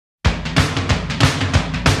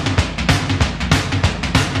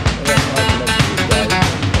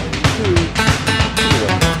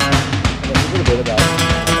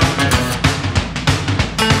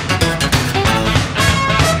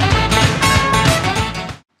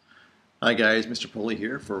Hi guys, Mr. Poli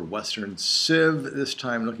here for Western Civ, this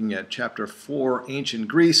time looking at Chapter 4, Ancient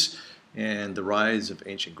Greece and the Rise of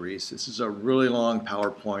Ancient Greece. This is a really long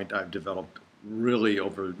PowerPoint I've developed really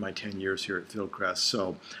over my 10 years here at Fieldcrest,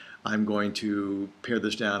 so I'm going to pare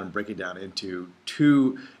this down and break it down into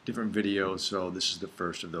two different videos, so this is the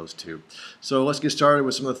first of those two. So let's get started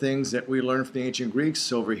with some of the things that we learned from the ancient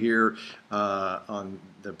Greeks over here on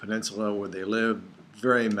the peninsula where they lived.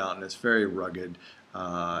 Very mountainous, very rugged.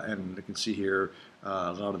 And you can see here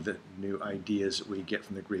a lot of the new ideas that we get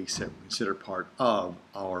from the Greeks that we consider part of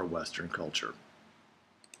our Western culture.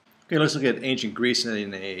 Okay, let's look at ancient Greece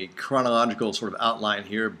in a chronological sort of outline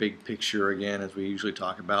here, big picture again, as we usually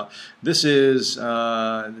talk about. This is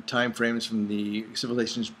the time frames from the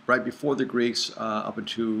civilizations right before the Greeks up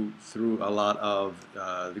into through a lot of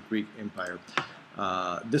the Greek Empire.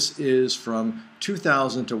 This is from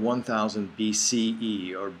 2000 to 1000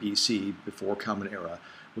 BCE, or BC, before Common Era.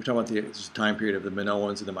 We're talking about this time period of the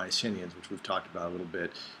Minoans and the Mycenaeans, which we've talked about a little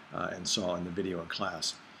bit and saw in the video in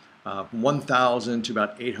class. From 1000 to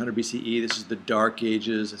about 800 BCE, this is the Dark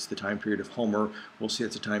Ages. It's the time period of Homer. We'll see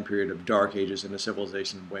it's a time period of Dark Ages in a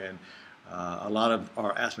civilization when a lot of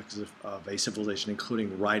our aspects of a civilization,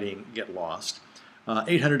 including writing, get lost.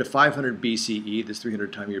 800 to 500 BCE, this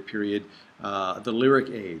 300 time year period, the Lyric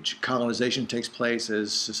Age. Colonization takes place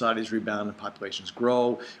as societies rebound and populations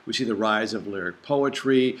grow. We see the rise of lyric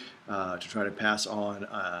poetry to try to pass on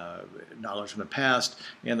knowledge from the past,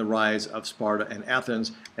 and the rise of Sparta and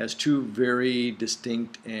Athens as two very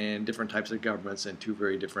distinct and different types of governments and two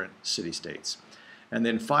very different city-states. And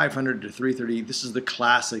then 500 to 330, this is the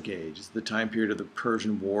Classic Age. It's the time period of the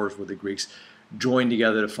Persian Wars where the Greeks joined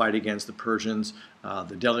together to fight against the Persians.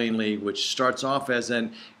 The Delian League, which starts off as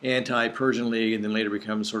an anti-Persian league and then later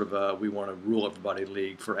becomes sort of a we want to rule everybody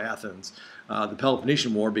league for Athens. The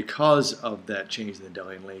Peloponnesian War because of that change in the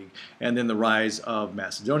Delian League. And then the rise of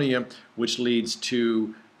Macedonia, which leads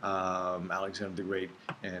to Alexander the Great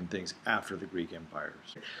and things after the Greek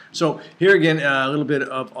empires. So here again, a little bit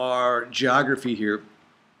of our geography here.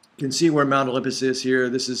 You can see where Mount Olympus is here.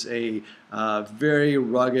 This is a very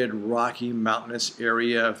rugged, rocky, mountainous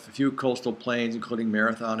area. A few coastal plains, including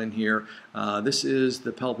Marathon in here. This is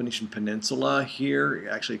the Peloponnesian Peninsula here,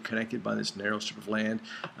 actually connected by this narrow strip of land.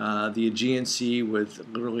 The Aegean Sea with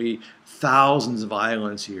literally thousands of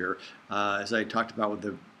islands here. As I talked about with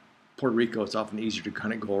the Puerto Rico, it's often easier to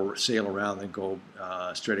kind of go sail around than go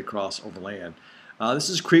straight across over land. This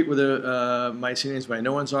is Crete where the Mycenaeans,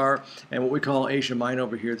 Minoans are, and what we call Asia Minor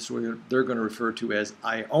over here, this is what they're going to refer to as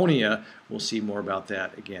Ionia. We'll see more about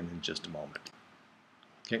that again in just a moment.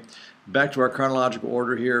 Okay, back to our chronological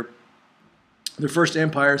order here. The first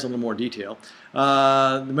empires in a little more detail. The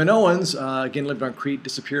Minoans, again, lived on Crete,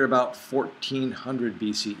 disappeared about 1400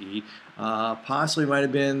 BCE. Possibly might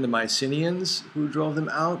have been the Mycenaeans who drove them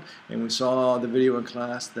out, and we saw the video in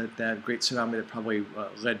class that that great tsunami that probably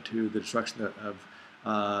led to the destruction of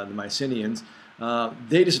the Mycenaeans.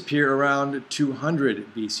 They disappear around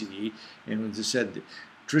 200 BCE, and as I said,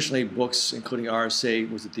 traditionally books, including ours, say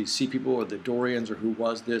was it the Sea People or the Dorians or who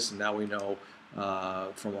was this, and now we know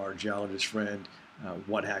from our geologist friend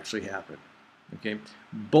what actually happened. Okay,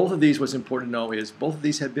 both of these, what's important to know is both of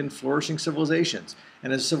these had been flourishing civilizations,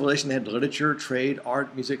 and as a civilization they had literature, trade,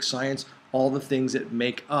 art, music, science, all the things that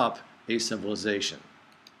make up a civilization.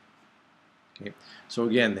 Okay, so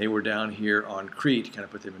again, they were down here on Crete, kind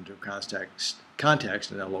of put them into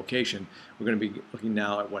context and a location. We're going to be looking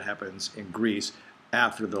now at what happens in Greece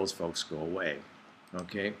after those folks go away.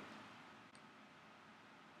 Okay.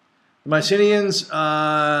 The Mycenaeans,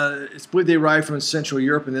 it's believed they arrived from Central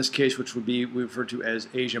Europe in this case, which would be we refer to as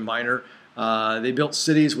Asia Minor. They built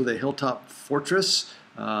cities with a hilltop fortress.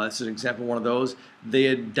 This is an example of one of those. They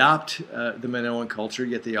adopt the Minoan culture,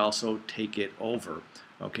 yet they also take it over.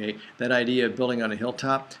 Okay, that idea of building on a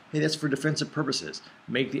hilltop, hey, that's for defensive purposes.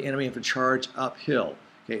 Make the enemy have to charge uphill.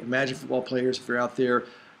 Okay, imagine football players if you're out there.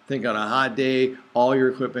 Think on a hot day, all your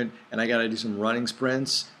equipment, and I got to do some running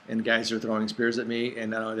sprints, and guys are throwing spears at me,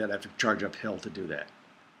 and not only that, I have to charge uphill to do that.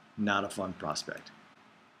 Not a fun prospect.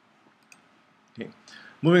 Okay,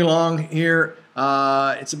 moving along here,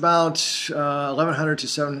 it's about 1100 to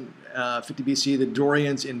 750 BC. The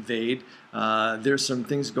Dorians invade. There's some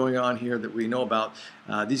things going on here that we know about.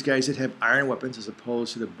 These guys did have iron weapons as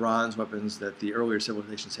opposed to the bronze weapons that the earlier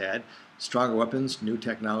civilizations had. Stronger weapons, new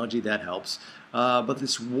technology, that helps. But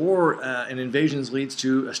this war and invasions leads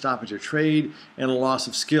to a stoppage of trade and a loss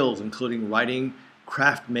of skills, including writing,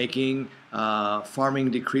 craft making,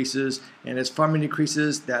 farming decreases, and as farming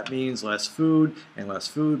decreases, that means less food, and less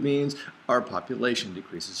food means our population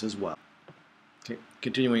decreases as well. Okay,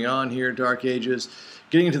 Continuing on here, Dark Ages.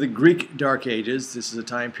 Getting into the Greek Dark Ages, this is a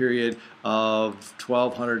time period of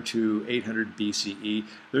 1200 to 800 BCE.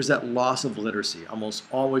 There's that loss of literacy. Almost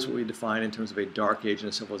always what we define in terms of a dark age in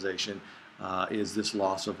a civilization is this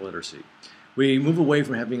loss of literacy. We move away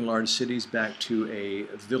from having large cities back to a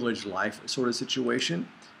village life sort of situation.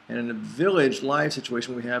 And in a village life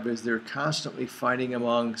situation we have is they're constantly fighting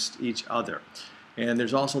amongst each other. And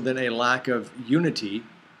there's also then a lack of unity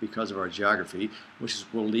because of our geography, which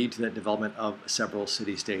will lead to that development of several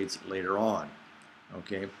city-states later on.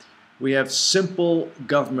 Okay, we have simple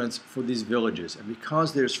governments for these villages, and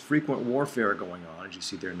because there's frequent warfare going on, as you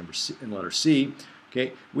see there in letter C,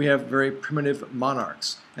 okay, we have very primitive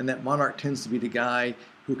monarchs, and that monarch tends to be the guy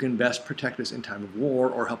who can best protect us in time of war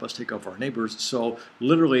or help us take over our neighbors. So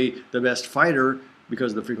literally the best fighter,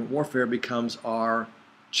 because of the frequent warfare, becomes our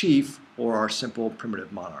chief or our simple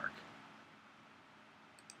primitive monarch.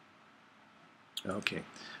 Okay,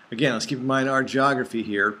 again, let's keep in mind our geography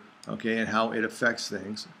here, okay, and how it affects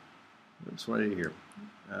things. Oops, what did I hear?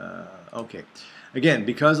 Okay, again,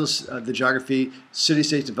 because of the geography,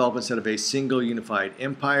 city-states develop instead of a single unified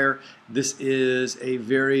empire. This is a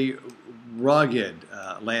very rugged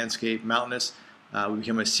landscape, mountainous. We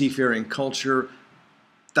become a seafaring culture,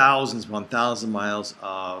 thousands upon thousands of miles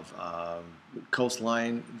of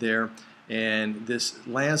coastline there. And this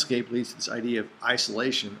landscape leads to this idea of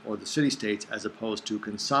isolation, or the city-states, as opposed to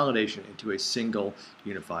consolidation into a single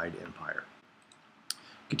unified empire.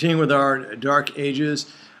 Continuing with our Dark Ages,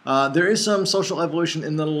 there is some social evolution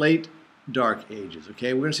in the late Dark Ages.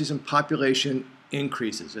 Okay, we're going to see some population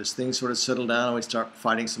increases as things sort of settle down and we start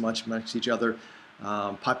fighting so much amongst each other.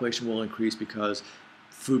 Population will increase because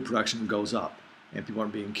food production goes up and people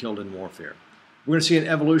aren't being killed in warfare. We're going to see an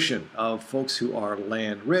evolution of folks who are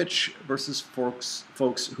land rich versus folks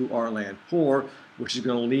who are land poor, which is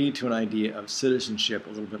going to lead to an idea of citizenship a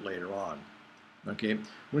little bit later on. Okay,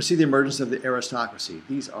 we're going to see the emergence of the aristocracy.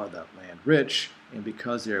 These are the land rich, and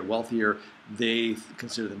because they're wealthier, they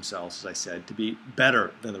consider themselves, as I said, to be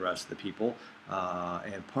better than the rest of the people.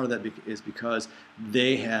 And part of that is because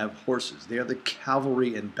they have horses. They are the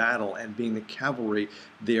cavalry in battle, and being the cavalry,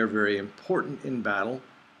 they are very important in battle.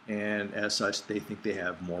 And as such, they think they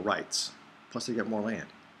have more rights. Plus, they got more land.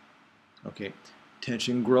 Okay,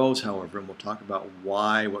 tension grows, however, and we'll talk about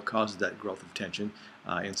what causes that growth of tension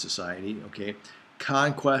in society. Okay,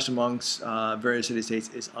 conquest amongst various city-states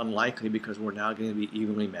is unlikely because we're now going to be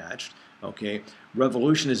evenly matched. Okay,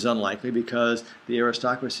 revolution is unlikely because the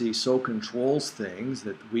aristocracy so controls things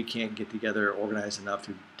that we can't get together organized enough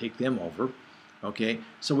to take them over. Okay,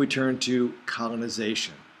 so we turn to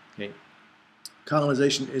colonization. Okay.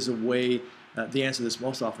 Colonization is a way, the answer that's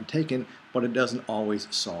most often taken, but it doesn't always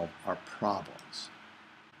solve our problems.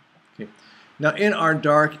 Okay. Now, in our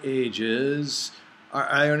Dark Ages, our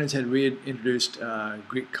Ionians had reintroduced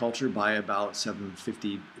Greek culture by about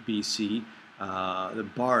 750 BC. The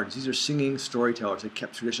bards, these are singing storytellers that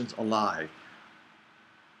kept traditions alive.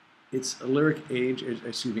 It's a lyric age,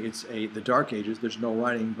 excuse me, it's the Dark Ages. There's no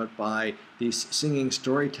writing, but by these singing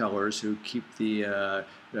storytellers who keep the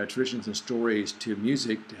traditions and stories to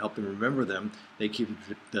music to help them remember them, they keep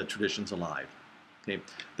the traditions alive. Okay.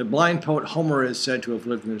 The blind poet Homer is said to have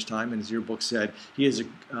lived in this time, and as your book said, he is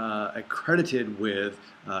accredited with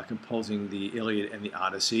composing the Iliad and the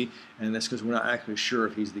Odyssey, and that's because we're not actually sure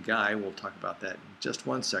if he's the guy. We'll talk about that in just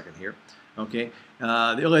one second here. Okay,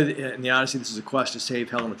 the Iliad and the Odyssey, this is a quest to save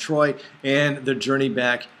Helen of Troy and the journey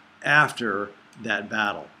back after that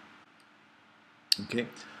battle. Okay,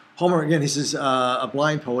 Homer, again, he says a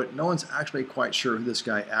blind poet. No one's actually quite sure who this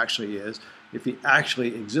guy actually is, if he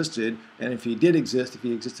actually existed, and if he did exist, if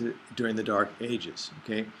he existed during the Dark Ages.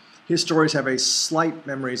 Okay, his stories have a slight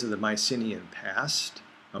memories of the Mycenaean past.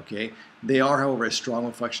 Okay, they are, however, a strong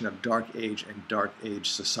reflection of Dark Age and Dark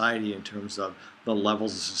Age society in terms of the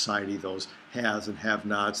levels of society, those haves and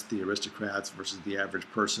have-nots, the aristocrats versus the average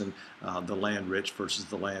person, the land rich versus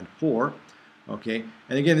the land poor. Okay,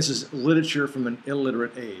 and again, this is literature from an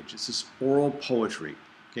illiterate age. This is oral poetry.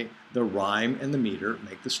 Okay, the rhyme and the meter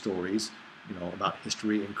make the stories, about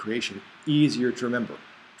history and creation easier to remember.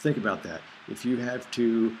 Think about that. If you have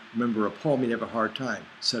to remember a poem, you'd have a hard time.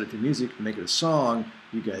 Set it to music, make it a song,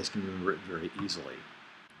 you guys can remember it very easily.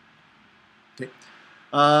 Okay.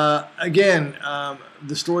 Again,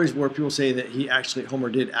 the stories where people say that Homer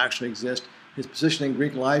did actually exist. His position in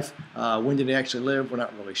Greek life, when did he actually live? We're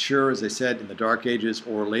not really sure, as I said, in the Dark Ages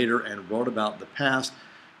or later, and wrote about the past.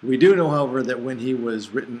 We do know, however, that when he was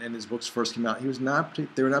written and his books first came out,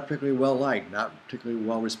 they were not particularly well liked, not particularly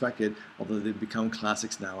well respected, although they've become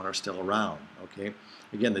classics now and are still around. Okay,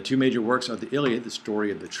 again, the two major works are the Iliad, the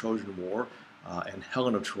story of the Trojan War, and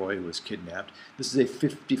Helen of Troy, who was kidnapped. This is a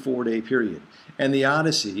 54-day period. And the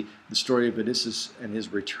Odyssey, the story of Odysseus and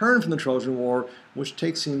his return from the Trojan War, which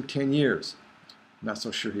takes him 10 years. I'm not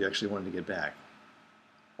so sure he actually wanted to get back.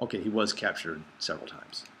 Okay, he was captured several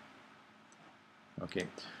times. Okay,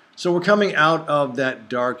 so we're coming out of that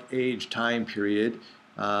Dark Age time period.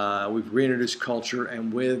 We've reintroduced culture,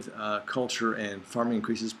 and with culture and farming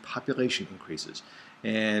increases, population increases.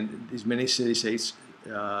 And these many city-states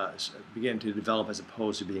begin to develop as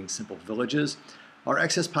opposed to being simple villages. Our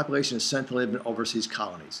excess population is sent to live in overseas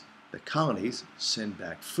colonies. The colonies send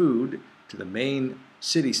back food to the main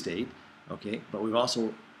city-state, okay, but we've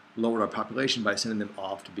also lowered our population by sending them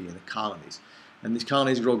off to be in the colonies. And these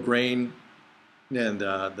colonies grow grain, and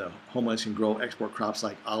the homelands can grow export crops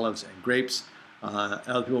like olives and grapes.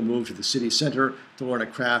 Other people move to the city center to learn a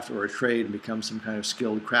craft or a trade and become some kind of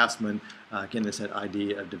skilled craftsman. Again, this that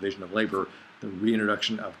idea of division of labor, the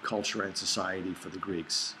reintroduction of culture and society for the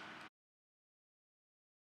Greeks.